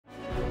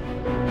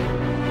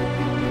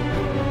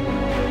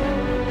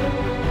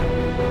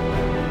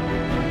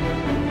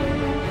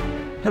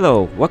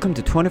Hello, welcome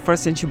to 21st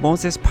Century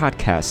Moses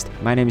Podcast.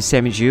 My name is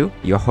Sammy Ju,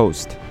 your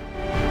host.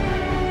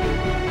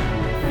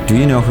 Do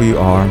you know who you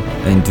are,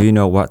 and do you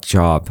know what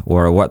job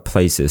or what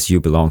places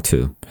you belong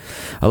to?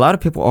 A lot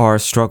of people are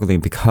struggling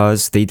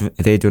because they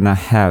do not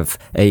have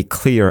a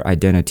clear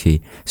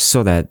identity,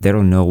 so that they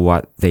don't know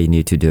what they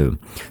need to do.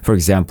 For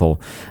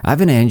example, I've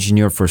been an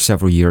engineer for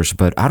several years,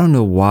 but I don't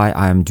know why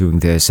I'm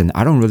doing this, and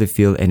I don't really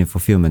feel any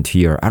fulfillment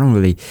here. I don't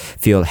really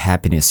feel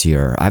happiness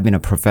here. I've been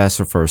a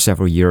professor for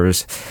several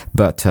years,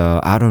 but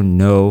I don't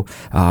know.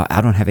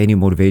 I don't have any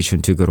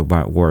motivation to go to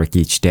my work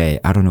each day.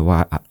 I don't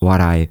know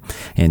what I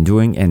am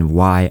doing and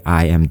why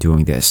I am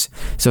doing this.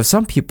 So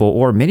some people,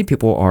 or many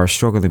people, are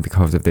struggling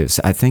because of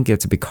this. I think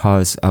it's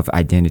because of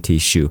identity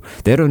issue.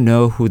 They don't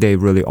know who they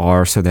really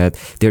are, so that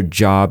their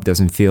job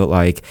doesn't feel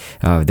like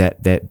that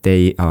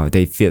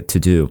they fit to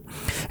do.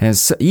 And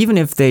so even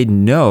if they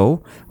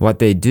know what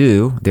they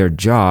do, their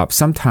job,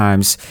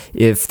 sometimes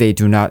if they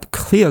do not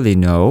clearly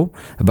know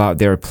about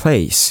their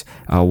place,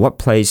 what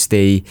place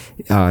they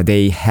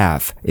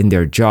have in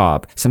their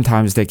job,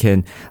 sometimes they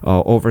can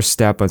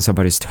overstep on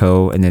somebody's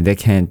toe, and then they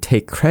can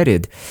take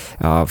credit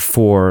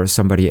for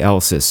somebody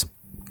else's.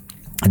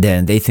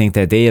 Then they think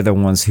that they are the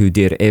ones who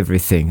did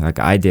everything. Like,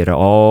 I did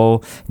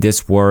all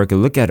this work.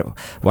 Look at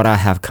what I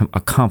have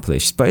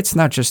accomplished. But it's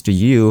not just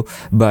you,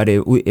 but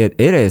it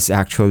is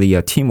actually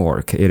a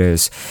teamwork. It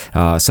is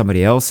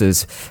somebody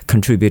else's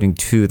contributing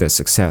to the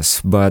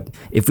success. But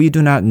if we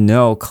do not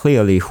know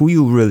clearly who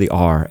you really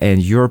are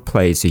and your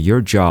place, your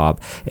job,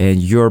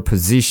 and your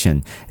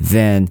position,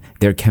 then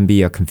there can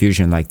be a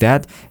confusion like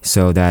that,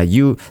 so that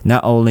you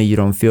not only you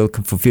don't feel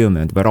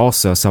fulfillment, but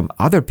also some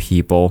other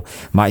people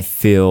might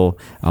feel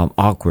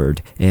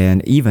awkward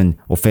and even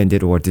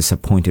offended or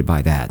disappointed by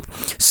that.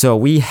 So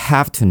we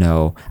have to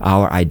know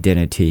our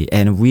identity,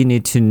 and we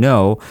need to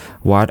know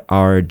what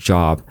our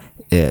job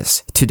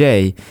is.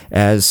 Today,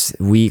 as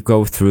we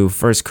go through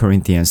 1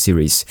 Corinthians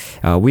series,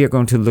 we are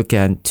going to look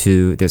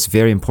into this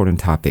very important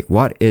topic.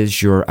 What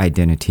is your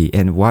identity,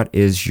 and what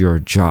is your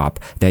job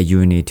that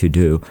you need to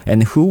do,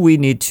 and who we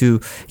need to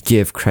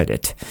give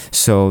credit?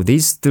 So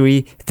these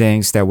three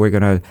things that we're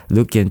going to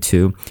look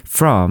into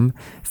from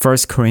 1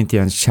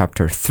 Corinthians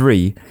chapter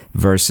 3,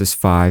 verses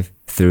 5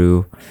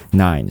 through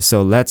 9.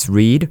 So let's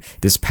read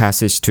this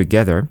passage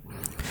together.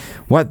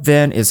 What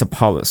then is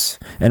Apollos,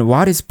 and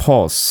what is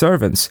Paul?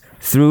 Servants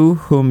through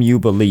whom you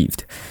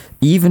believed,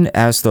 even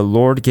as the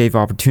Lord gave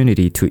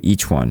opportunity to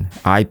each one.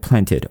 I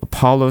planted,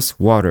 Apollos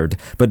watered,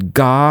 but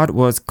God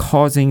was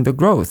causing the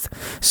growth.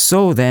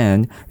 So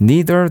then,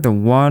 neither the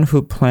one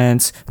who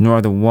plants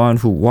nor the one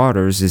who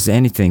waters is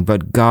anything,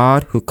 but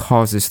God who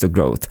causes the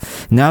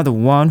growth. Now the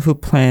one who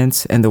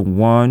plants and the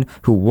one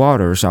who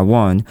waters are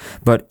one,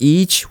 but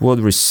each will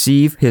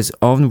receive his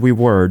own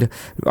reward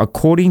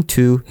according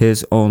to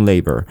his own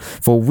labor.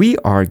 For we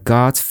are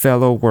God's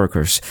fellow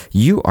workers.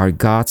 You are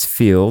God's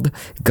field,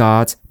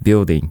 God's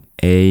building.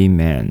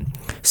 Amen.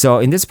 So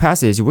in this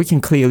passage, we can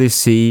clearly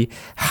see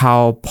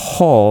how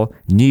Paul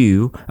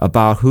knew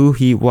about who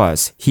he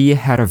was. He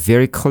had a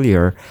very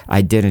clear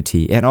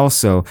identity. And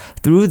also,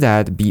 through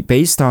that,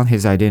 based on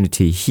his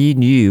identity, he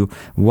knew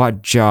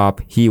what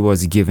job he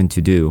was given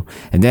to do.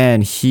 And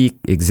then he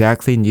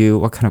exactly knew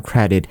what kind of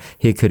credit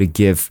he could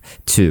give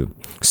to.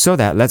 So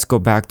that, let's go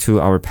back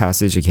to our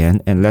passage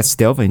again, and let's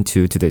delve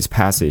into today's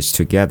passage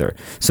together.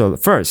 So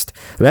first,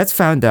 let's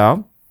find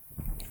out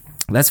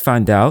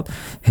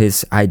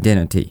his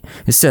identity.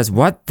 It says,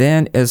 what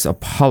then is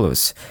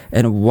Apollos,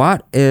 and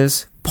what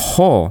is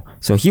Paul?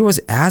 So he was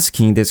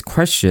asking this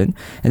question,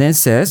 and then it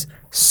says,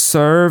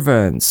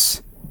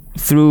 servants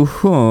through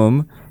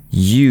whom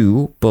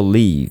you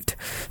believed.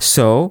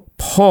 So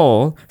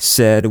Paul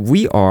said,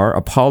 we are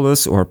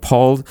Apollos, or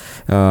Paul,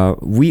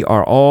 we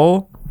are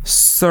all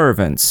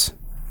servants.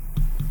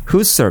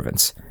 Whose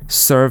servants?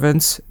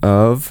 Servants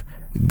of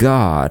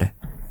God.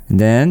 And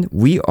then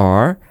we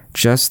are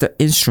just the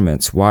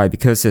instruments. Why?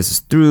 Because it's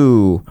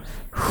through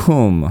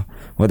whom.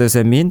 What does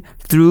that mean?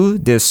 Through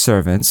these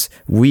servants,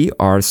 we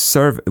are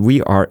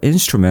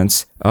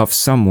instruments of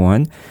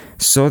someone,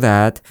 so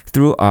that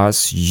through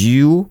us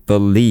you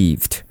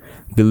believed.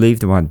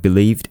 Believed what?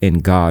 Believed in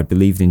God,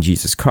 believed in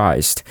Jesus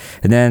Christ.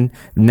 And then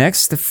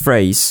next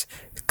phrase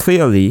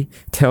clearly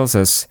tells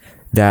us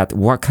that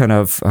what kind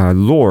of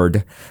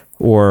Lord,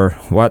 or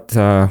what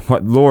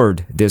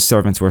Lord these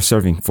servants were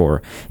serving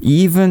for.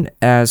 Even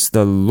as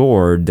the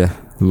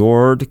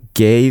Lord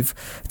gave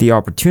the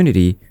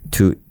opportunity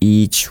to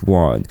each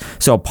one.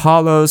 So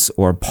Apollos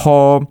or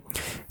Paul,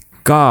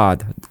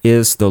 God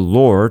is the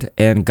Lord,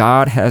 and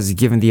God has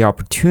given the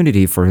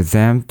opportunity for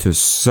them to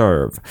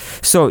serve.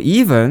 So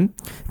even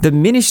the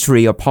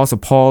ministry Apostle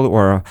Paul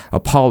or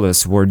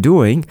Apollos were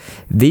doing,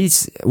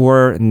 these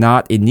were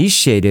not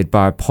initiated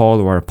by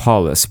Paul or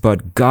Apollos,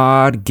 but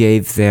God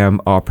gave them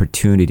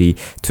opportunity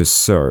to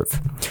serve.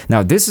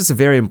 Now, this is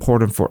very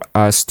important for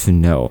us to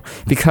know,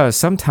 because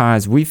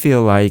sometimes we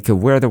feel like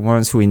we're the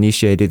ones who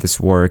initiated this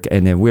work,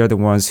 and then we're the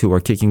ones who are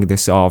kicking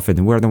this off,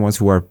 and we're the ones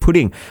who are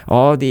putting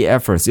all the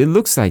efforts. It looks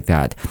looks like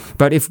that.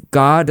 But if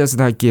God does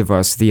not give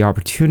us the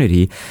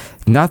opportunity,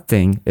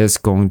 nothing is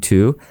going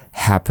to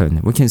happen.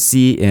 We can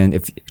see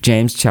in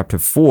James chapter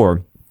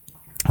 4,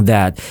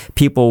 that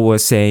people were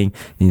saying,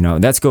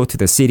 let's go to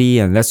the city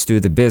and let's do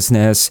the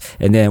business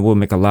and then we'll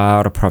make a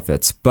lot of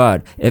profits.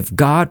 But if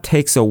God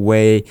takes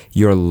away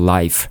your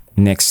life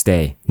next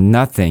day,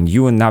 nothing,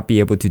 you will not be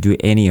able to do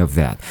any of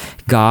that.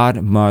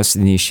 God must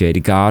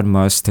initiate, God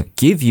must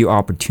give you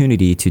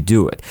opportunity to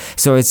do it.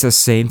 So it's the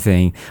same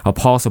thing.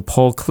 Apostle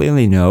Paul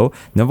clearly know,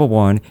 number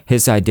one,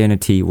 his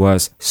identity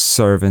was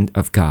servant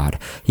of God.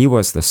 He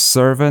was the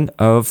servant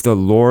of the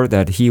Lord,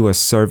 that he was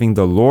serving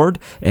the Lord,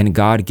 and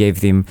God gave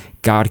him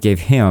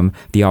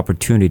the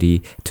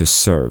opportunity to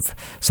serve.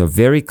 So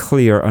very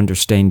clear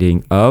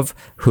understanding of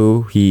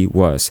who he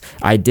was.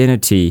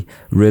 Identity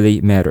really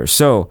matters.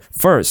 So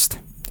first,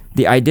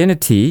 the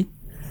identity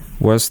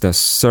was the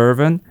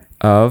servant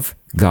of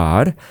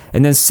God.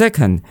 And then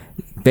second,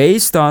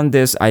 based on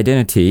this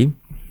identity,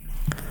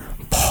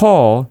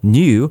 Paul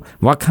knew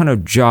what kind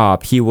of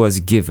job he was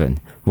given,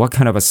 what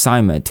kind of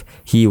assignment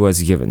he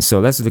was given. So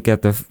let's look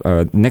at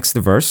the next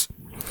verse.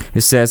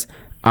 It says,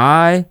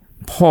 I,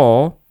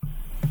 Paul,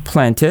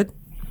 planted,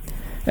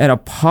 and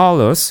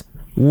Apollos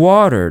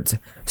watered.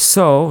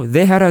 So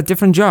they had a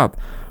different job.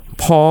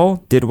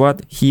 Paul did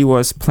what he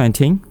was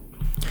planting,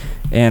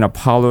 and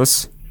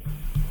Apollos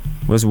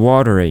was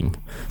watering.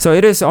 So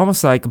it is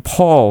almost like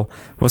Paul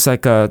was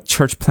like a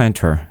church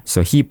planter.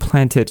 So he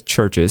planted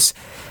churches,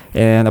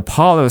 and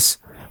Apollos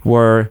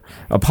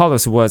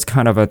was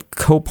kind of a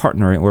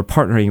co-partner or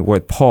partnering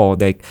with Paul.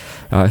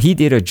 He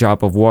did a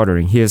job of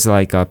watering. He is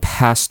like a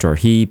pastor.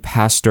 He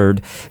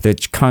pastored the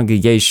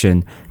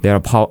congregation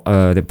that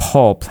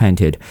Paul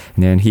planted,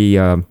 and then he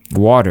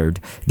watered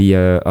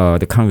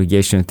the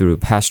congregation through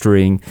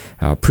pastoring,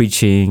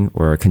 preaching,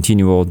 or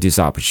continual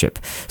discipleship.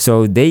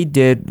 So they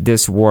did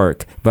this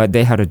work, but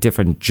they had a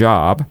different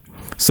job.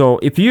 So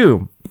if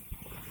you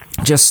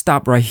just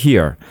stop right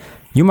here,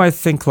 you might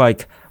think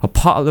like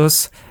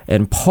Apollos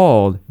and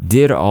Paul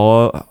did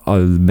all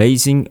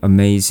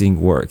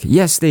amazing work.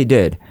 Yes, they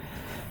did.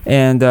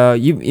 And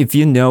if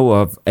you know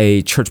of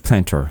a church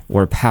planter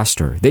or a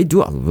pastor, they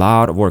do a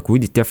lot of work. We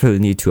definitely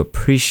need to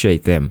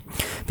appreciate them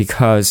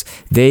because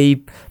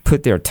they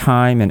put their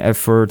time and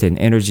effort and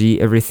energy,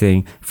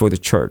 everything for the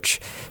church.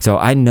 So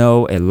I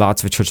know a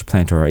lot of church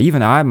planter.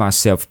 Even I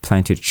myself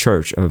planted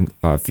church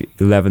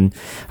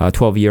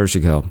 12 years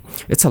ago.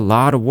 It's a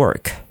lot of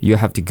work. You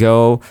have to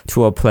go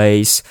to a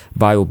place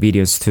by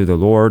obedience to the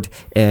Lord,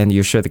 and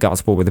you share the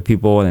gospel with the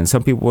people, and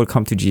some people will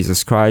come to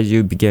Jesus Christ.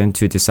 You begin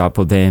to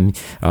disciple them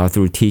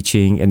through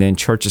teaching, and then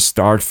churches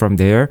start from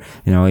there.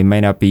 It may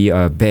not be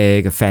a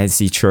big,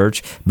 fancy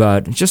church,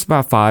 but just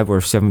about 5 or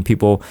 7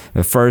 people,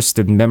 the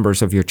first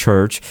members of your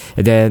church,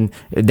 and then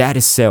that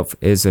itself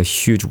is a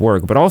huge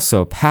work. But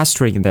also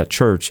pastoring in that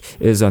church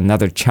is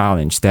another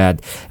challenge.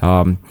 That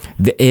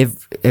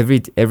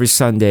every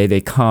Sunday they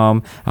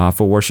come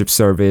for worship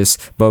service,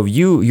 but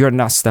you're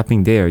not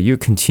stopping there. You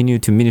continue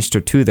to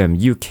minister to them,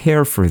 you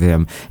care for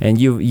them,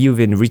 and you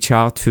even reach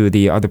out to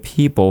the other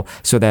people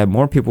so that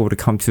more people would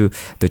come to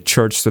the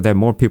church, so that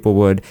more people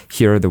would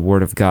hear the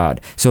word of God.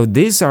 So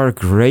these are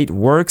great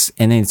works,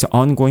 and then it's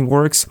ongoing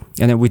works.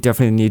 And then we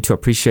definitely need to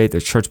appreciate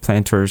the church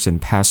planters and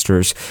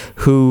pastors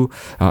who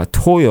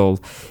toil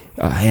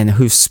and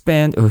who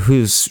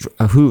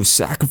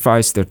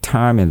sacrifice their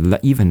time and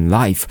even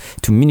life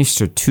to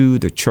minister to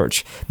the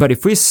church. But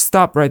if we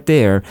stop right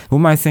there, we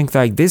might think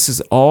like this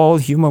is all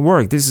human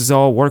work. This is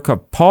all work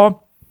of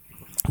Paul.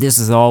 This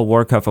is all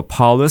work of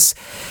Apollos,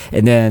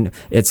 and then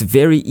it's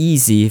very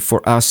easy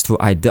for us to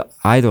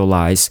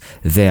idolize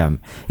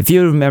them. If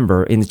you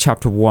remember in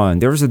chapter 1,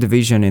 there was a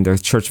division in the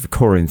church of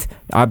Corinth.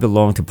 I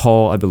belong to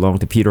Paul, I belong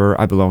to Peter,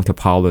 I belong to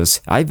Apollos,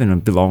 I even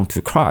belong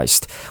to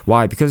Christ.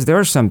 Why? Because there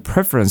are some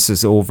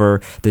preferences over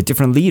the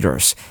different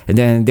leaders, and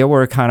then they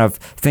were kind of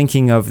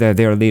thinking of that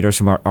their leaders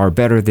are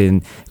better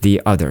than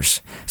the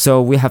others.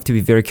 So we have to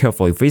be very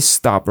careful. If we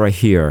stop right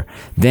here,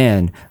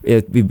 then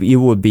it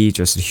would be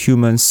just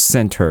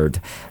human-centered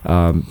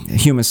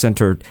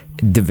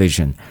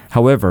division.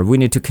 However, we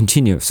need to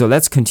continue. So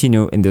let's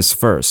continue in this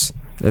verse.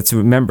 Let's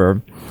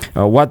remember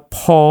what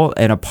Paul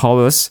and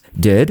Apollos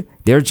did.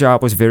 Their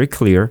job was very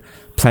clear,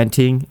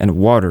 planting and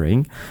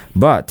watering.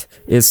 But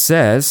it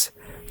says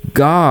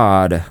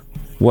God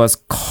was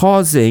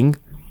causing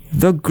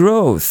the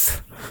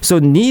growth. So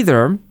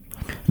neither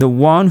the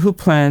one who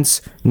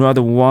plants nor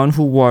the one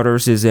who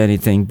waters is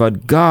anything,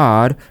 but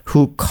God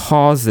who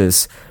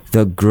causes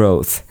the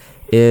growth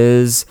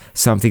is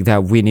something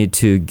that we need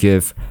to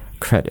give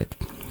credit.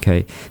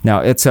 Okay. Now,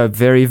 it's a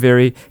very,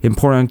 very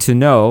important to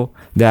know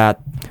that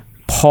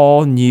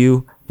Paul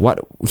knew what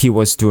he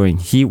was doing.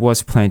 He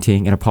was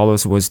planting and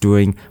Apollos was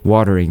doing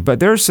watering. But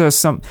there's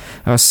some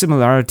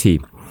similarity.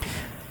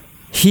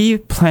 He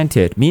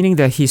planted, meaning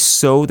that he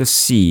sowed the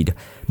seed,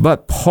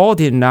 but Paul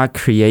did not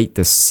create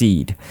the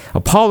seed.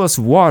 Apollos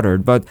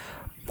watered, but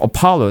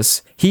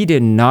Apollos, he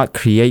did not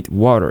create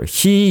water.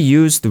 He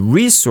used the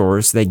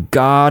resource that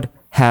God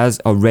has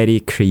already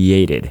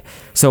created.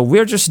 So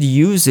we're just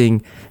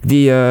using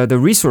the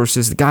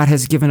resources God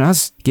has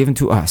given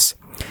to us.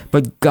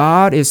 But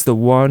God is the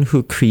one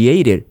who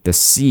created the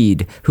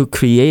seed, who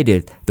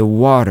created the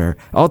water.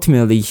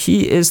 Ultimately,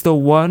 He is the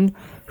one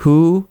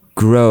who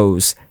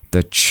grows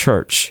the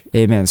church.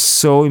 Amen.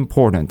 So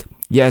important.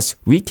 Yes,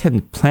 we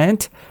can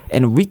plant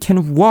and we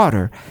can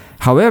water.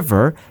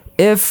 However,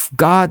 if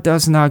God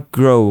does not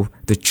grow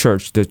the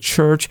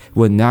church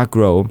will not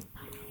grow.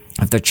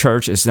 If the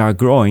church is not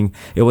growing,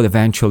 it will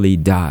eventually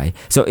die.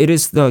 So it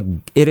is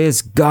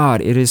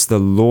God, it is the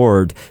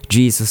Lord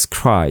Jesus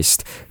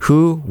Christ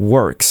who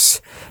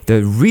works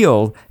the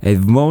real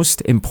and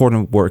most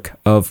important work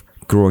of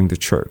growing the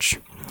church.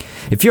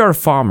 If you're a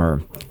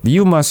farmer,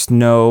 you must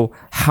know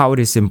how it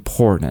is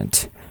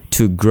important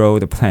to grow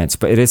the plants,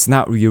 but it is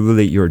not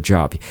really your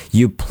job.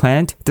 You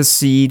plant the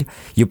seed,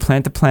 you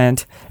plant the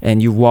plant,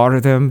 and you water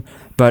them,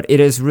 but it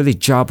is really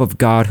job of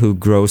God who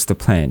grows the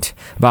plant.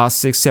 About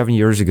 6-7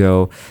 years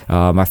ago,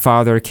 my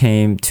father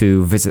came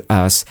to visit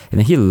us,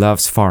 and he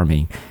loves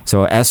farming.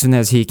 So as soon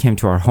as he came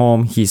to our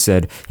home, he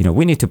said,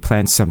 we need to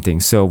plant something.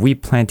 So we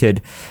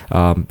planted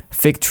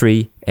fig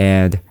tree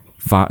and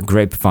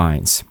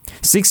grapevines.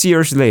 6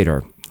 years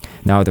later,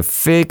 now the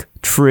fig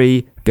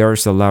tree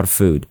bears a lot of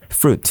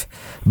fruit,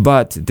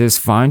 but this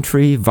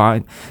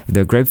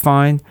the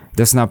grapevine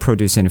does not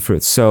produce any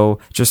fruit. So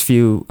just a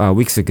few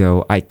weeks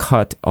ago, I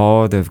cut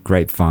all the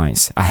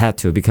grapevines. I had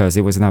to because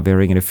it was not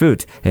bearing any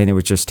fruit and it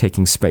was just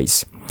taking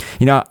space.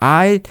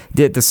 I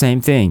did the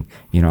same thing.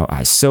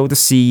 I sowed the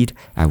seed,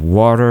 I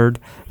watered,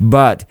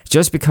 but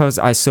just because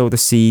I sowed the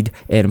seed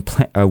and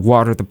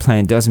watered the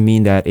plant doesn't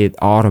mean that it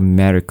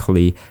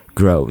automatically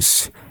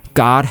grows.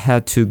 God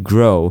had to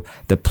grow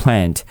the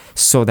plant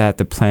so that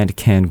the plant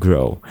can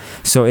grow.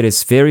 So it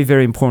is very,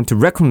 very important to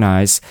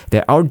recognize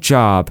that our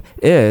job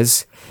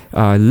is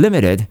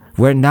limited.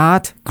 We're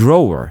not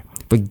grower,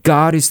 but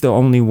God is the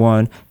only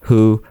one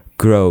who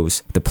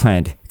grows the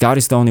plant. God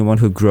is the only one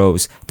who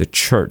grows the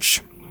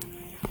church.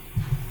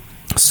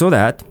 So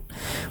that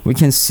we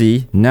can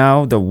see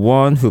now the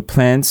one who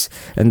plants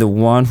and the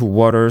one who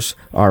waters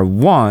are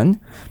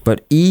one,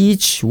 but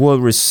each will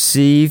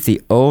receive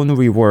the own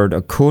reward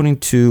according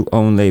to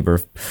own labor.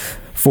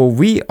 For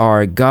we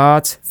are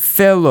God's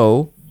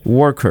fellow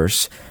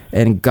workers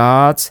and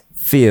God's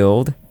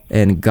field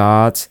and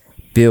God's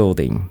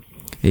building.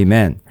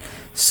 Amen.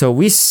 So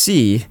we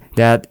see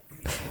that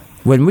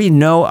when we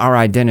know our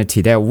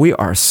identity, that we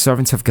are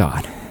servants of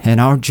God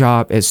and our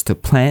job is to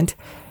plant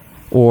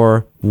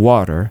or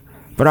water.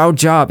 But our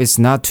job is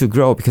not to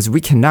grow because we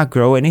cannot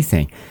grow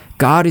anything.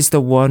 God is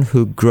the one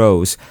who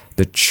grows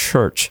the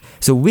church.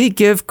 So we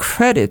give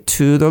credit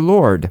to the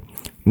Lord,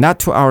 not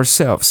to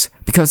ourselves,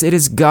 because it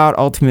is God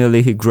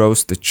ultimately who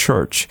grows the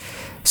church.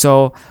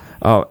 So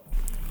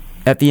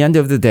at the end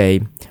of the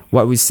day,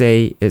 what we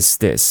say is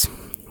this,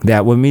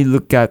 that when we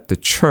look at the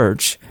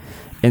church,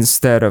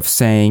 instead of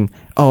saying,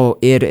 oh,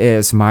 it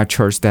is my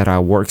church that I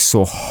work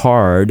so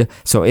hard,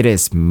 so it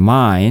is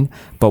mine,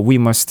 but we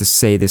must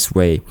say this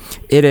way,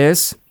 it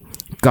is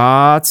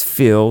God's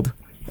field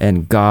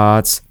and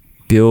God's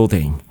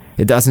building.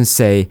 It doesn't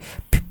say,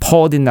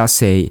 Paul did not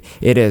say,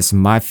 it is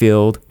my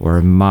field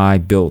or my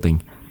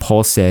building.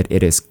 Paul said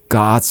it is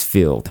God's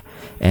field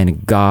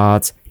and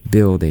God's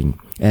building.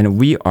 And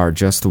we are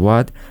just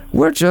what?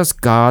 We're just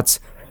God's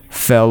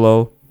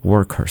fellow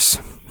workers.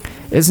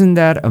 Isn't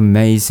that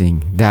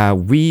amazing that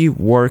we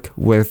work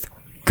with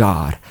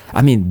God?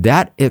 I mean,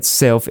 that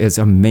itself is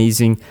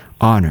amazing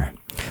honor.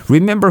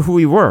 Remember who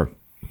we were.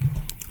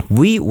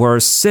 We were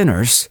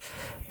sinners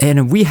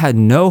and we had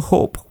no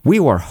hope. We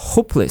were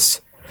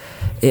hopeless.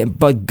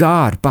 But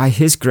God, by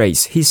His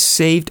grace, He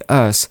saved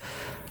us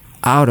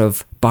out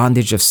of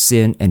bondage of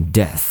sin and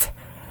death.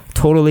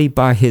 Totally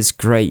by His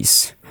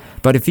grace.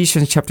 But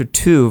Ephesians chapter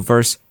 2,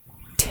 verse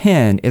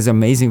 10 is an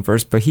amazing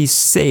verse, but He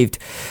saved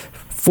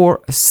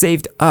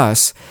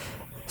us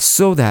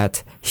so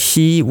that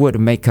He would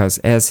make us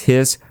as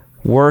His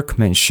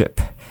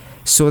workmanship,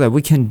 so that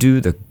we can do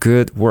the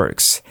good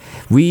works.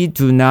 We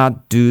do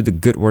not do the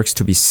good works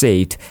to be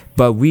saved,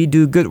 but we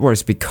do good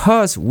works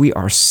because we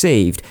are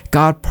saved.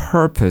 God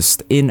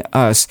purposed in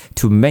us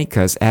to make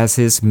us as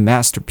His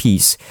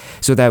masterpiece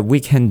so that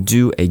we can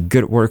do a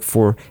good work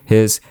for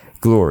His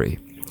glory.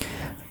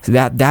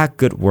 That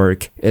good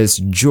work is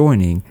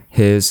joining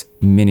His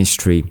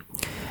ministry.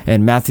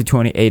 In Matthew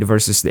 28,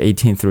 verses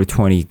 18 through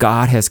 20,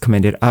 God has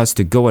commanded us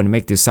to go and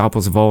make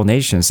disciples of all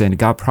nations, and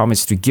God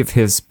promised to give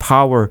His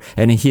power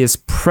and His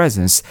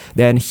presence.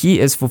 Then He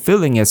is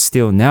fulfilling it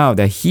still now,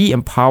 that He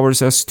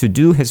empowers us to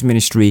do His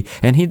ministry,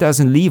 and He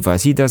doesn't leave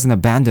us. He doesn't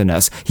abandon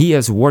us. He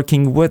is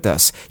working with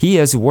us. He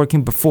is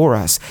working before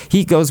us.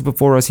 He goes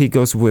before us. He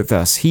goes with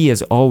us. He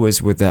is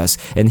always with us,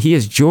 and He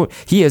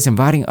is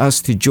inviting us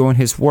to join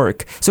His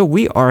work. So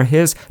we are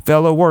His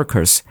fellow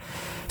workers.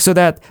 So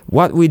that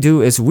what we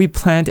do is we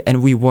plant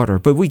and we water,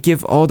 but we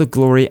give all the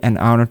glory and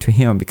honor to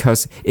Him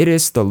because it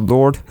is the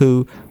Lord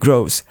who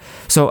grows.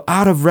 So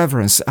out of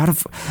reverence, out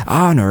of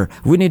honor,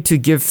 we need to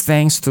give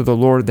thanks to the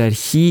Lord that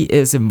He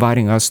is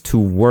inviting us to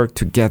work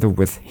together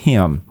with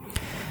Him.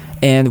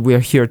 And we're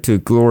here to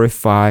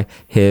glorify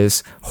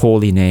His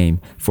holy name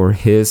for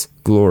His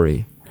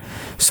glory.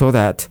 So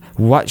that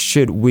what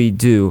should we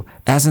do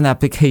as an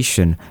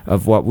application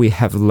of what we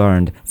have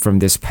learned from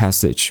this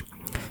passage?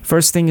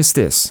 First thing is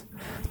this: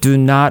 do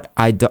not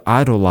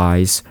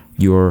idolize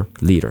your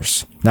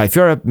leaders. Now, if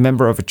you're a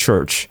member of a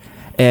church,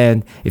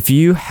 and if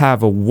you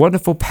have a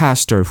wonderful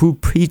pastor who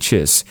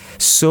preaches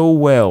so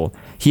well,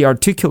 he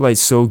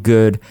articulates so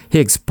good, he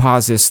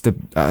exposits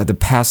the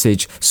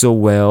passage so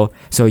well,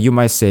 so you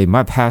might say,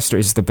 my pastor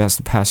is the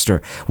best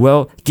pastor.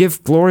 Well,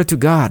 give glory to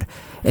God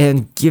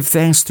and give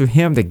thanks to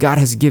Him that God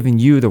has given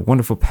you the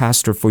wonderful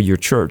pastor for your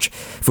church,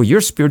 for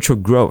your spiritual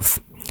growth.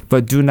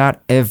 But do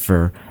not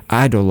ever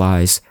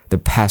idolize the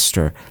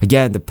pastor.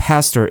 Again, the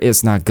pastor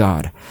is not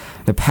God.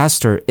 The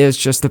pastor is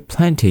just the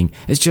planting,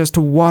 it's just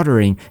the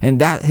watering, and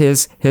that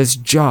is his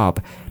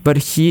job. But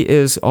he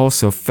is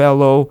also a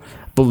fellow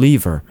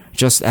believer,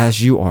 just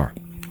as you are.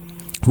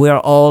 We are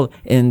all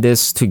in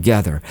this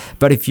together.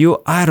 But if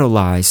you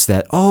idolize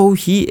that, oh,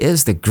 he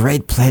is the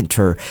great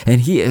planter,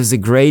 and he is the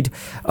great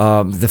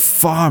the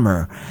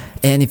farmer,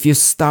 and if you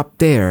stop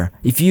there,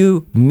 if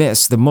you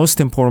miss the most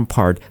important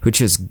part,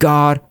 which is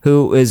God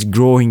who is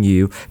growing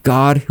you,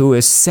 God who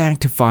is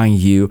sanctifying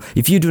you,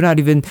 if you do not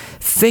even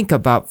think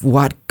about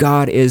what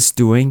God is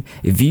doing,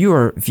 if you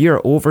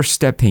are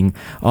overstepping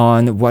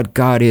on what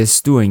God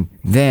is doing,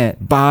 then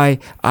by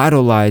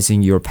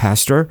idolizing your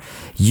pastor,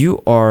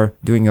 you are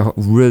doing a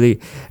really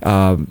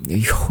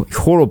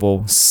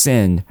horrible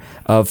sin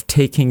of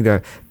taking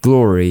the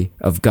glory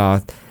of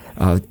God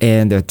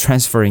and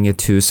transferring it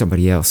to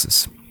somebody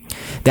else's.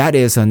 That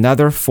is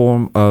another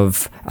form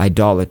of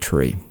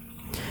idolatry.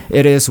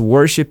 It is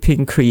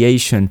worshiping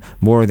creation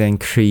more than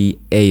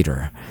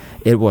Creator.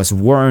 It was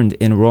warned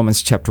in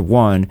Romans chapter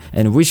 1,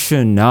 and we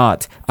should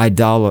not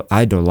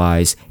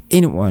idolize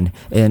anyone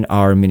in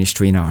our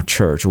ministry, in our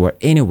church, or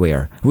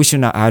anywhere. We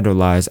should not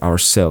idolize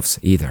ourselves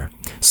either.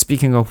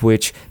 Speaking of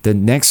which, the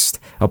next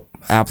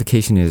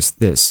application is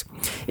this.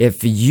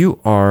 If you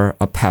are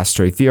a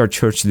pastor, if you are a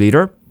church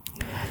leader,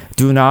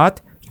 do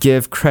not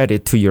give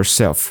credit to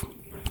yourself.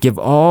 Give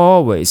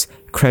always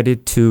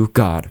credit to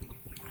God.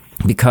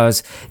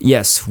 Because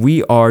yes,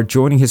 we are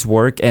joining His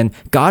work and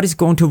God is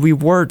going to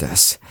reward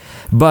us.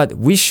 But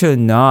we should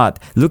not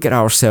look at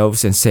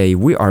ourselves and say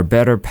we are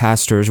better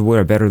pastors, we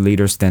are better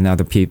leaders than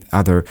other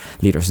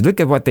leaders. Look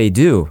at what they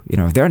do.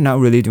 They're not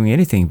really doing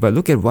anything, but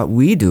look at what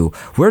we do.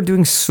 We're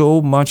doing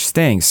so much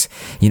things.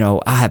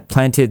 I had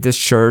planted this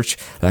church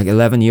like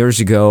 11 years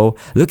ago.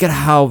 Look at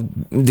how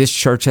this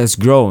church has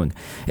grown.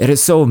 It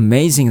is so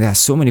amazing that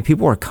so many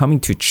people are coming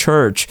to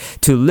church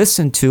to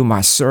listen to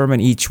my sermon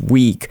each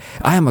week.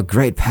 I am a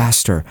great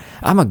pastor.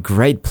 I'm a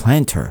great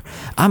planter.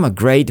 I'm a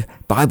great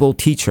Bible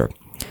teacher.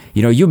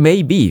 You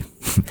may be,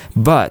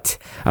 but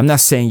I'm not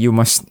saying you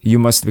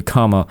must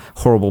become a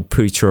horrible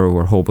preacher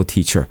or a horrible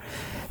teacher.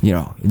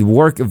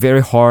 Work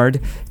very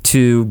hard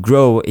to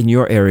grow in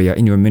your area,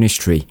 in your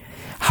ministry.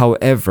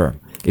 However,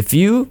 if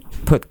you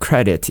take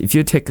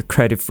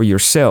credit for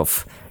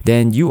yourself,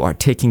 then you are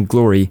taking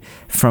glory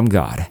from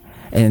God.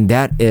 And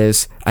that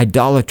is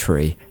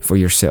idolatry for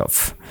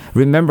yourself.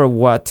 Remember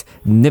what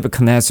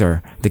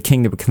Nebuchadnezzar, the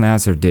king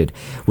Nebuchadnezzar, did.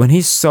 When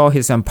he saw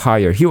his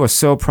empire, he was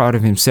so proud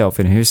of himself,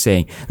 and he was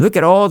saying, look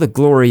at all the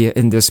glory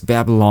in this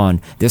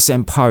Babylon, this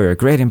empire,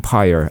 great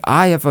empire.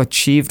 I have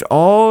achieved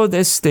all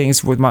these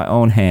things with my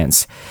own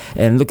hands.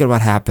 And look at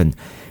what happened.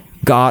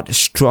 God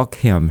struck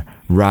him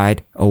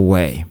right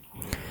away.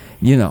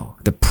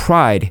 The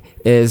pride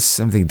is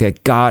something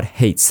that God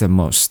hates the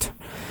most.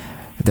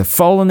 The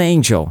fallen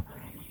angel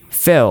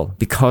fell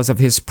because of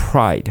his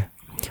pride.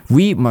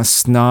 We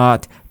must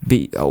not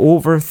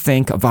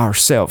overthink of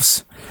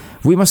ourselves.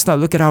 We must not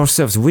look at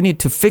ourselves. We need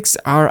to fix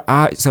our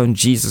eyes on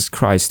Jesus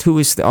Christ, who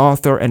is the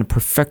author and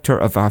perfecter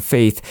of our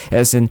faith,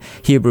 as in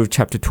Hebrews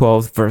chapter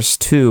 12, verse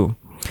 2.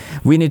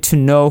 We need to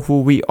know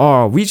who we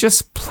are. We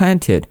just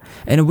planted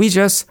and we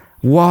just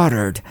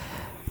watered.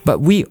 But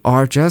we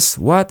are just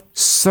what?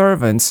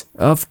 Servants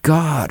of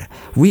God.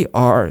 We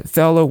are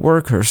fellow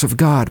workers of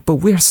God, but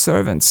we're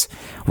servants.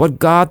 What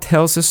God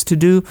tells us to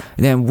do,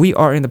 then we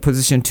are in the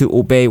position to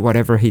obey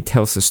whatever He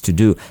tells us to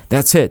do.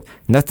 That's it.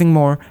 Nothing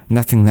more,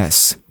 nothing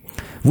less.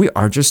 We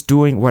are just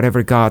doing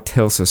whatever God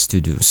tells us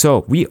to do.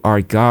 So we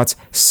are God's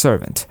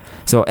servant.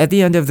 So at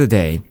the end of the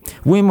day,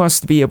 we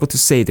must be able to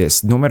say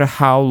this, no matter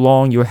how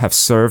long you have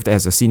served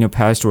as a senior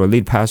pastor or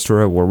lead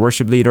pastor or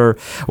worship leader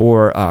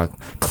or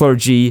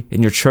clergy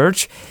in your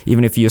church,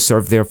 even if you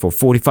served there for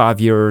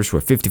 45 years or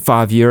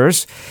 55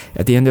 years,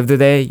 at the end of the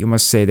day, you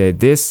must say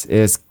that this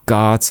is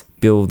God's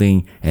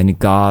building and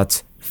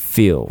God's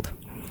field.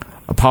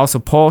 Apostle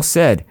Paul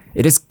said,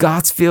 It is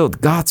God's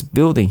field, God's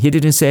building. He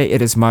didn't say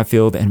it is my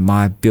field and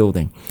my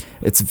building.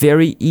 It's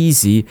very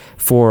easy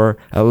for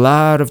a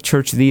lot of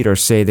church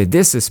leaders say that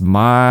this is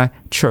my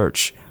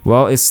church.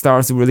 Well, it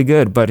starts really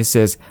good, but it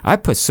says, I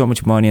put so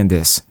much money in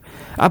this.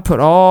 I put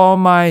all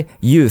my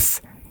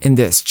youth in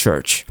this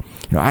church.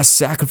 I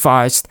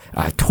sacrificed,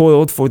 I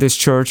toiled for this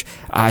church.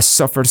 I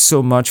suffered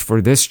so much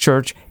for this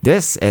church.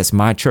 This is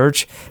my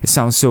church. It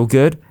sounds so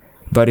good,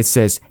 but it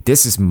says,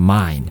 this is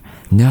mine.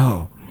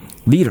 No.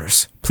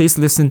 Leaders, please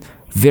listen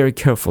very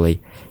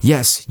carefully.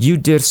 Yes, you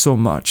did so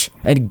much,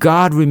 and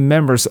God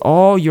remembers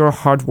all your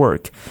hard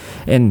work.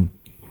 And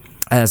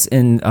as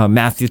in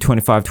Matthew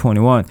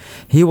 25:21,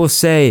 he will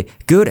say,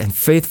 good and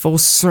faithful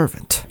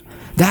servant.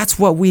 That's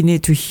what we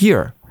need to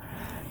hear.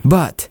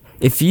 But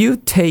if you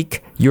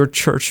take your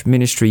church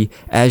ministry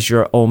as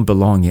your own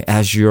belonging,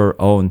 as your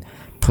own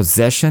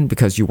possession,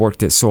 because you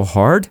worked it so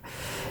hard,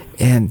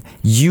 and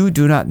you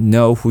do not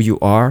know who you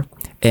are,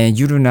 and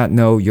you do not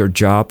know your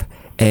job,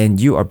 and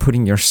you are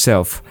putting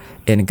yourself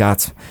in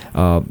God's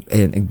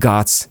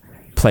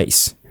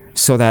place,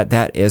 so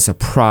that is a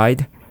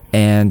pride,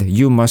 and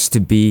you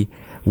must be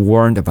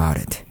warned about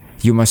it.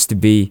 You must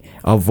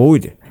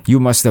avoid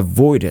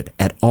it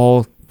at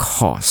all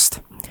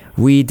cost.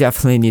 We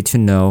definitely need to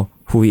know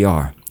who we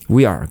are.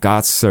 We are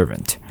God's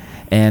servant,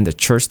 and the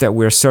church that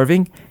we're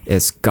serving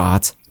is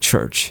God's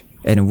church,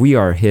 and we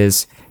are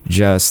His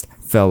just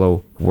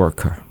fellow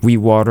worker. We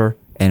water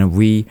and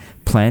we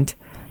plant,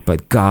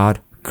 but God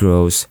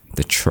grows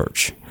the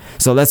church.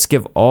 So let's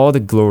give all the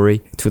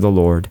glory to the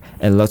Lord,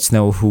 and let's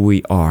know who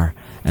we are,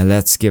 and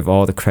let's give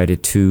all the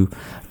credit to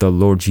the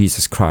Lord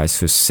Jesus Christ,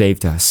 who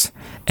saved us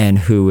and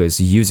who is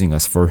using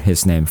us for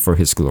His name, for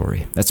His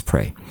glory. Let's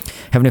pray.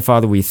 Heavenly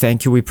Father, we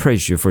thank you, we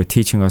praise you for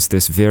teaching us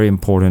this very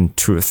important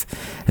truth,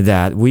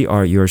 that we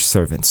are your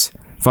servants.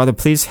 Father,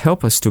 please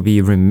help us to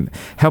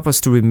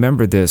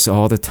remember this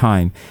all the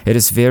time. It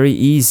is very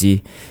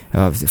easy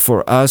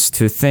for us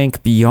to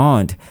think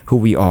beyond who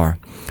we are.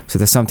 So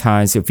that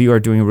sometimes if you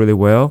are doing really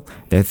well,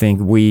 they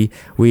think we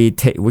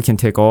can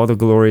take all the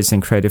glories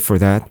and credit for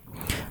that.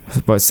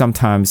 But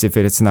sometimes if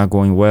it's not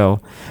going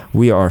well,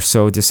 we are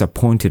so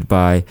disappointed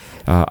by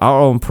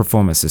our own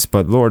performances.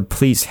 But Lord,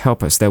 please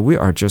help us that we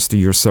are just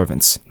your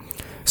servants,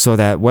 so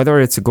that whether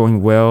it's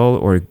going well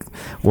or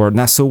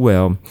not so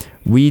well,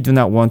 we do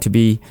not want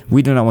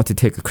to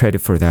take credit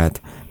for that,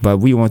 but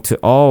we want to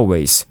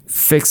always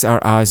fix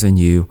our eyes on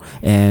you,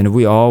 and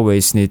we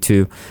always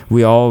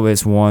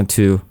want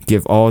to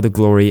give all the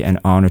glory and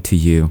honor to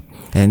you.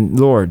 And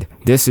Lord,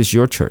 this is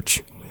your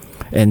church,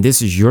 and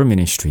this is your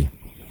ministry.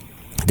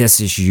 This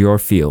is your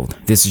field.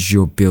 This is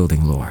your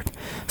building, Lord.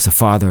 So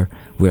Father,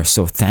 we are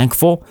so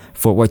thankful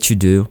for what you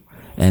do,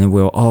 and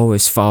we'll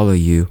always follow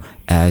you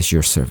as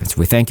your servants.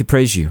 We thank you,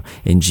 praise you.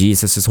 In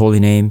Jesus' holy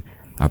name,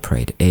 I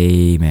prayed.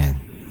 Amen.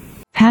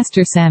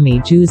 Pastor Sammy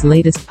Jew's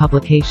latest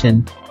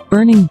publication,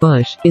 Burning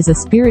Bush, is a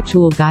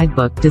spiritual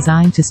guidebook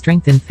designed to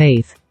strengthen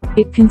faith.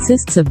 It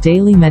consists of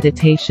daily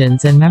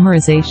meditations and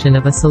memorization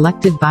of a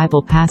selected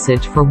Bible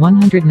passage for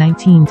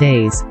 119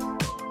 days.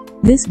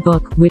 This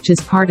book, which is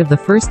part of the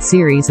first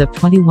series of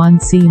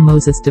 21C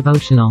Moses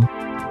devotional,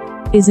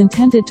 is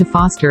intended to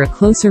foster a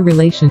closer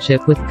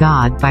relationship with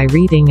God by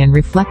reading and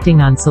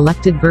reflecting on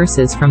selected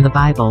verses from the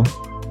Bible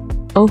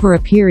over a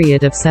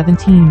period of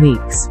 17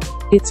 weeks.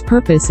 Its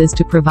purpose is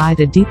to provide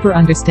a deeper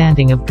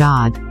understanding of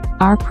God,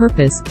 our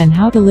purpose, and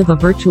how to live a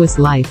virtuous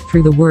life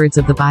through the words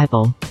of the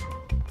Bible.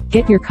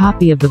 Get your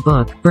copy of the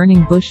book,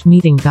 Burning Bush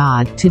Meeting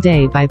God,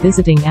 today by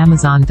visiting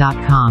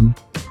Amazon.com.